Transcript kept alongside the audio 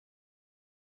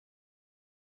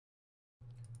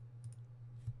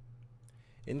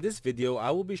In this video, I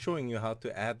will be showing you how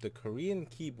to add the Korean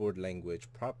keyboard language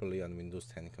properly on Windows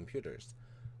 10 computers.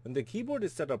 When the keyboard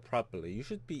is set up properly, you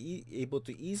should be able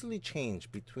to easily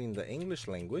change between the English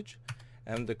language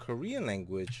and the Korean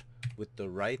language with the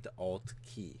right Alt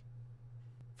key.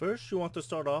 First, you want to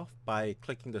start off by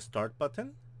clicking the Start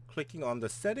button, clicking on the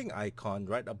setting icon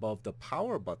right above the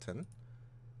Power button,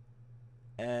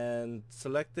 and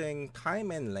selecting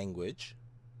Time and Language,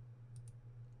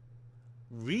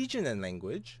 Region and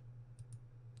Language,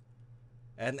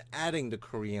 and adding the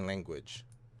Korean language.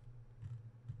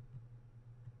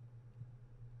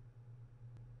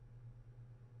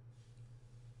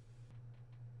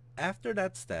 After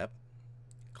that step,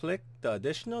 click the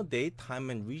additional date, time,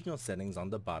 and regional settings on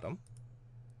the bottom.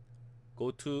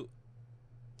 Go to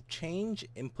Change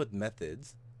Input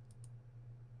Methods.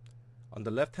 On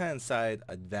the left hand side,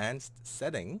 Advanced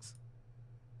Settings.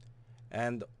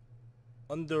 And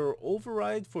under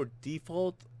Override for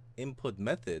Default Input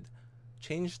Method,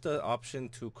 change the option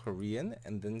to Korean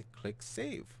and then click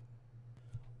Save.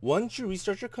 Once you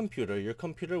restart your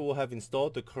computer will have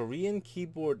installed the Korean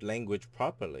keyboard language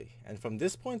properly. And from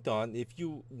this point on, if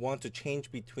you want to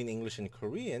change between English and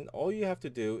Korean, all you have to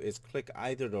do is click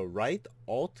either the right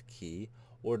Alt key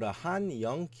or the Han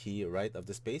Young key right of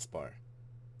the spacebar.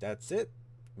 That's it.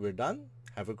 We're done.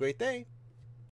 Have a great day.